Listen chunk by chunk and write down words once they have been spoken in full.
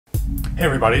Hey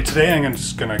everybody, today I'm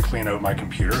just going to clean out my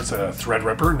computer. It's a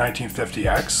Threadripper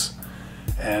 1950X,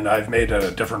 and I've made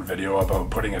a different video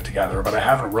about putting it together, but I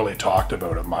haven't really talked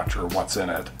about it much or what's in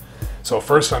it. So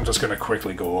first I'm just going to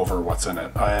quickly go over what's in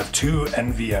it. I have two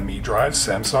NVMe drives,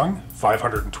 Samsung,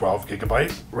 512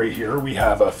 gigabyte. Right here we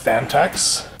have a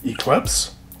Phanteks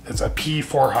Eclipse. It's a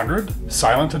P400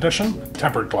 Silent Edition,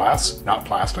 tempered glass, not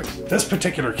plastic. This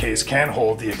particular case can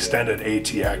hold the extended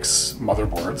ATX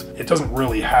motherboards. It doesn't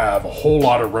really have a whole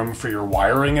lot of room for your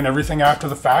wiring and everything after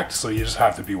the fact, so you just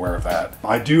have to be aware of that.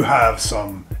 I do have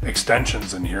some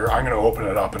extensions in here. I'm going to open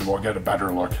it up and we'll get a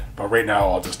better look, but right now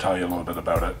I'll just tell you a little bit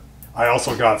about it. I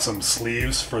also got some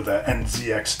sleeves for the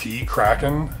NZXT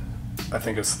Kraken. I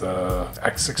think it's the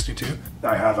X62.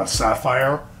 I have a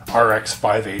Sapphire RX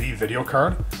 580 video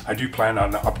card. I do plan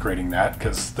on upgrading that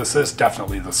because this is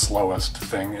definitely the slowest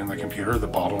thing in the computer, the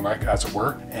bottleneck as it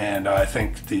were, and I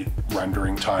think the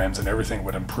rendering times and everything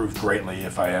would improve greatly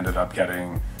if I ended up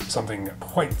getting something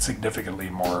quite significantly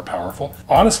more powerful.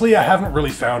 Honestly, I haven't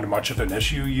really found much of an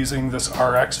issue using this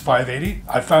RX 580.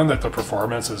 I found that the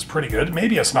performance is pretty good.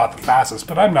 Maybe it's not the fastest,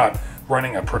 but I'm not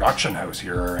running a production house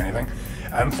here or anything.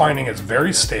 I'm finding it's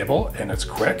very stable and it's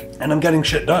quick, and I'm getting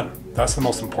shit done. That's the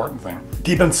most important thing.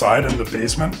 Deep inside in the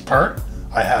basement part,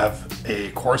 I have a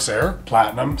Corsair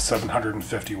Platinum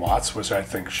 750 watts, which I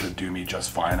think should do me just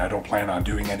fine. I don't plan on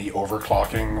doing any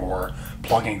overclocking or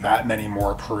plugging that many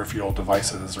more peripheral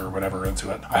devices or whatever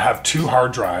into it. I have two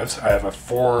hard drives. I have a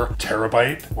 4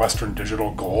 terabyte Western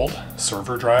Digital Gold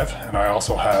server drive, and I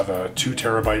also have a 2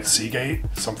 terabyte Seagate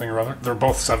something or other. They're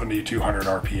both 7200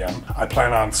 RPM. I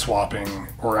plan on swapping,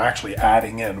 or actually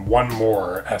adding in one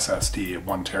more SSD at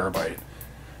 1 terabyte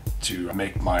to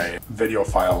make my video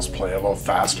files play a little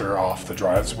faster off the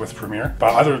drives with Premiere.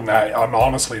 But other than that, I'm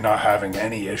honestly not having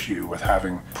any issue with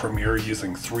having Premiere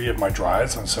using 3 of my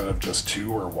drives instead of just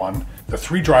 2 or 1. The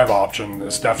 3 drive option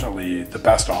is definitely the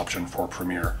best option for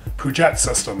Premiere. Puget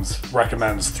Systems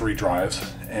recommends 3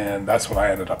 drives, and that's what I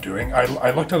ended up doing.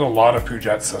 I looked at a lot of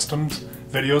Puget Systems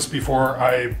videos before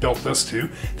I built this too.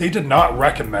 They did not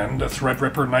recommend a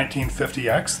Threadripper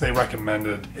 1950X. They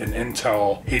recommended an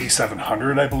Intel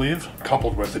 8700, I believe,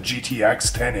 coupled with a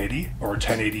GTX 1080 or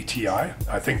 1080 Ti.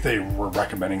 I think they were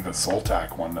recommending the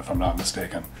Zoltak one, if I'm not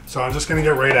mistaken. So I'm just gonna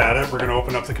get right at it. We're gonna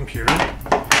open up the computer.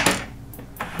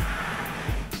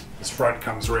 This front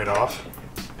comes right off.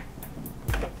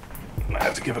 I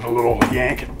have to give it a little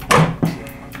yank.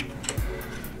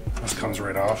 This comes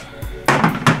right off.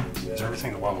 Is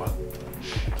everything well lit?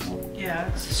 Yeah,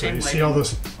 it's the so same you light. see all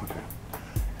this, okay.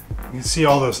 You can see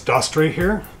all this dust right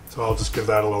here. So I'll just give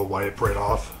that a little wipe right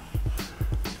off.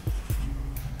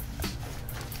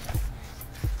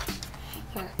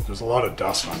 There's a lot of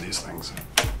dust on these things.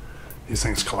 These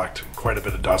things collect quite a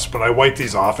bit of dust, but I wipe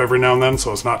these off every now and then,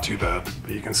 so it's not too bad.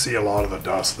 But you can see a lot of the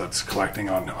dust that's collecting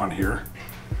on here.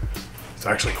 It's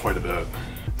actually quite a bit.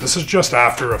 This is just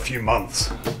after a few months.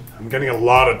 I'm getting a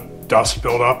lot of dust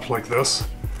build up like this,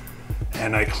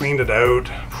 and I cleaned it out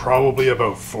probably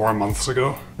about 4 months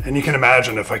ago. And you can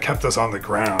imagine if I kept this on the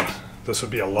ground, this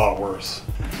would be a lot worse.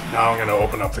 Now I'm going to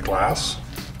open up the glass.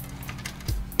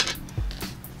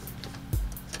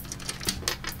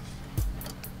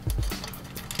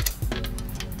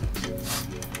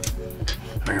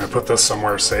 I'm going to put this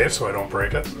somewhere safe so I don't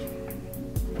break it.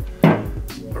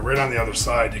 But right on the other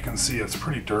side you can see it's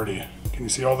pretty dirty. Can you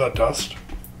see all that dust?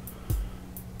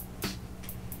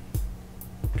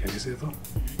 Can you see it though?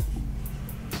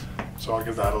 So I'll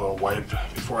give that a little wipe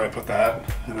before I put that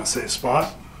in a safe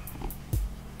spot.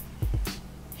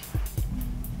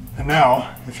 And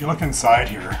now, if you look inside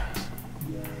here,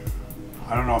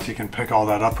 I don't know if you can pick all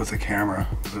that up with the camera,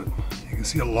 but you can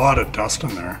see a lot of dust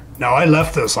in there. Now I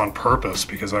left this on purpose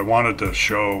because I wanted to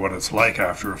show what it's like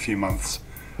after a few months.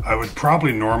 I would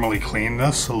probably normally clean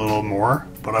this a little more,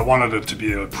 but I wanted it to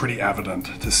be pretty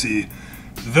evident to see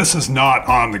this is not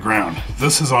on the ground.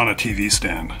 This is on a TV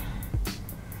stand.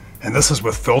 And this is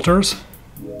with filters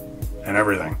and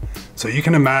everything. So you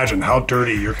can imagine how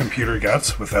dirty your computer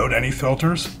gets without any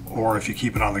filters, or if you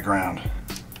keep it on the ground.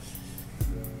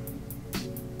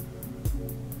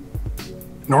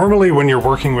 Normally when you're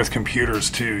working with computers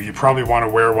too, you probably want to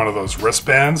wear one of those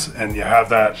wristbands and you have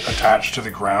that attached to the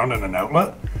ground in an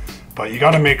outlet. But you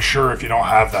got to make sure if you don't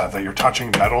have that you're touching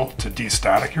metal to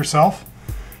de-static yourself.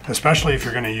 Especially if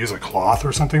you're going to use a cloth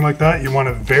or something like that, you want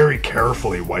to very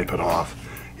carefully wipe it off.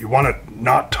 You want to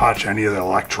not touch any of the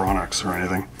electronics or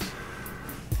anything.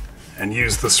 And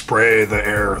use the spray, the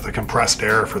air, the compressed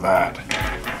air for that.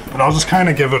 But I'll just kind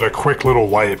of give it a quick little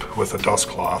wipe with a dust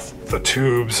cloth. The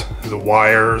tubes, the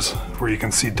wires, where you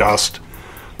can see dust.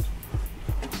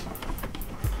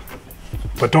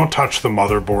 But don't touch the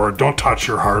motherboard, don't touch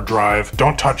your hard drive,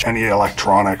 don't touch any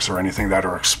electronics or anything that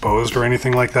are exposed or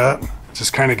anything like that.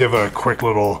 Just kind of give a quick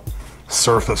little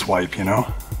surface wipe, you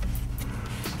know?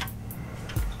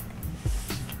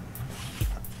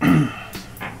 And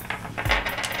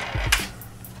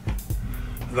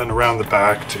then around the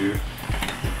back too.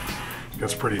 It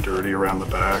gets pretty dirty around the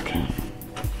back.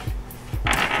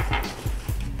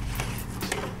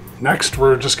 Next,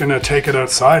 we're just gonna take it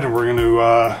outside and we're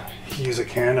gonna use a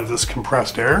can of this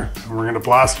compressed air and we're gonna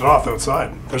blast it off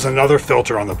outside. There's another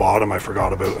filter on the bottom I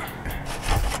forgot about.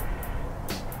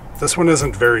 This one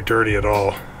isn't very dirty at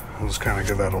all. I'll just kind of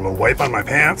give that a little wipe on my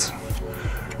pants.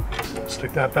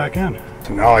 Stick that back in.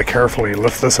 So now I carefully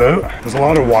lift this out. There's a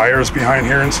lot of wires behind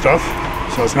here and stuff,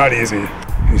 so it's not easy.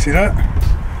 Can you see that?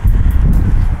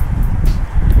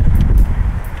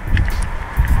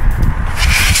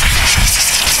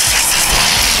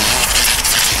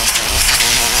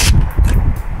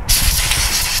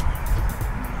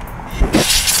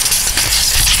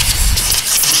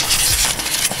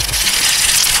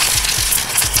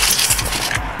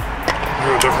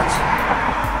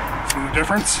 See the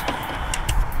difference?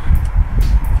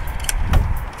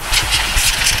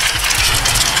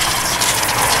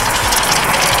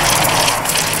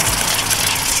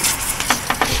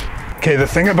 Okay, the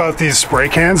thing about these spray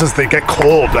cans is they get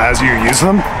cold as you use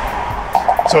them.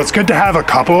 So it's good to have a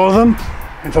couple of them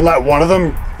and to let one of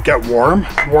them get warm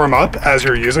up as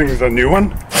you're using the new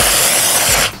one.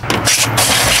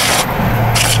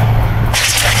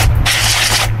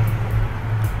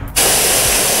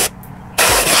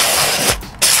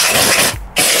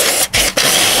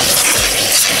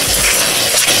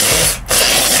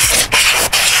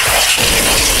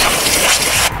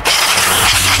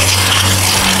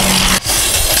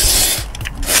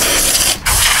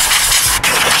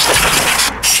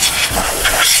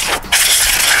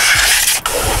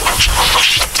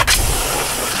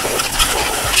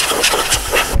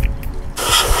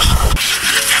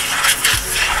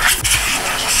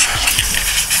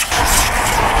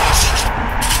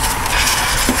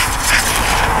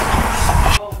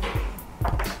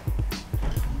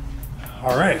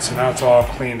 All right, so now it's all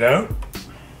cleaned out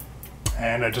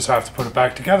and I just have to put it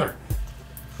back together.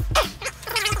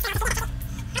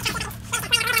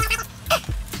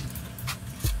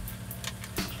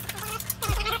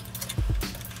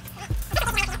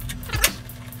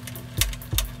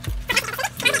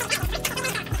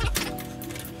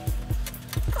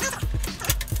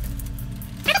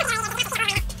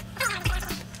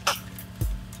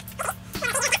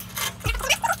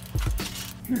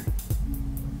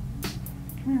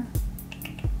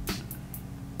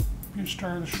 You're the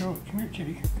star of the show. Come here,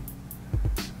 kitty.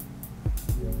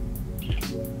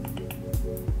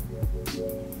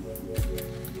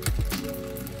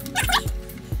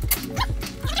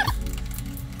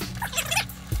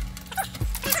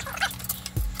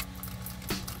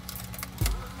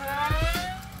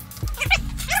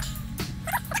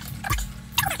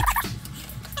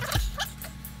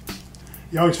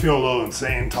 You always feel a little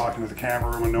insane talking to the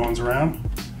camera when no one's around.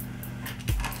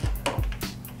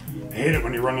 I hate it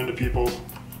when you run into people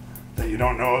that you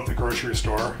don't know at the grocery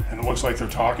store and it looks like they're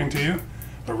talking to you,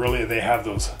 but really they have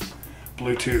those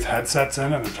Bluetooth headsets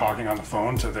in and they're talking on the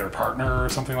phone to their partner or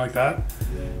something like that,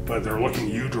 but they're looking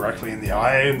you directly in the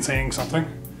eye and saying something.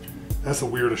 That's the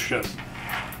weirdest shit.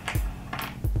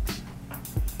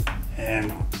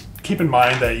 And keep in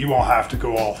mind that you won't have to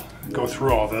go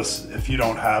through all this if you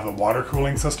don't have a water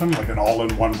cooling system, like an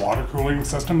all-in-one water cooling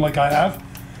system like I have.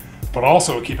 But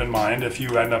also keep in mind if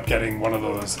you end up getting one of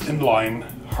those inline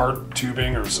hard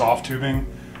tubing or soft tubing,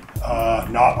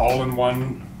 not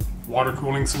all-in-one water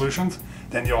cooling solutions,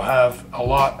 then you'll have a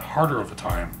lot harder of a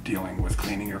time dealing with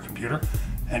cleaning your computer,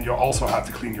 and you'll also have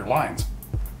to clean your lines.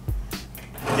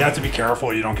 You have to be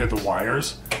careful you don't get the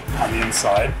wires on the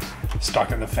inside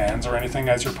stuck in the fans or anything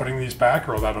as you're putting these back,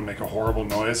 or that'll make a horrible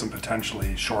noise and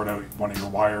potentially short out one of your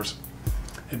wires.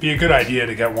 It'd be a good idea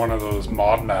to get one of those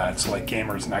mod mats like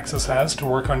Gamers Nexus has to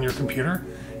work on your computer,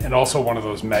 and also one of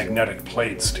those magnetic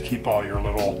plates to keep all your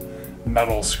little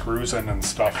metal screws in and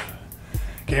stuff.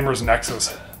 Gamers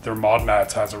Nexus, their mod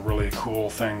mats has a really cool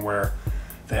thing where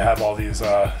they have all these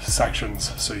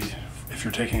sections, so if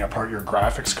you're taking apart your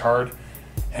graphics card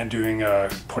and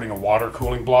putting a water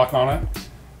cooling block on it,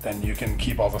 then you can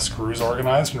keep all the screws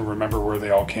organized and remember where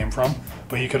they all came from.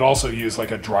 But you could also use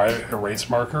like a dry erase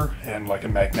marker and like a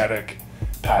magnetic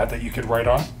pad that you could write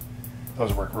on.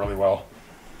 Those work really well.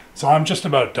 So I'm just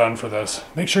about done for this.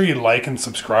 Make sure you like and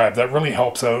subscribe. That really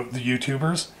helps out the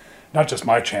YouTubers, not just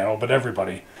my channel, but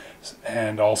everybody.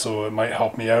 And also it might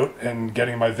help me out in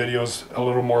getting my videos a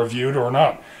little more viewed or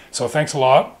not. So thanks a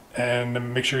lot,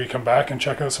 and make sure you come back and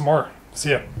check out some more.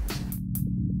 See ya.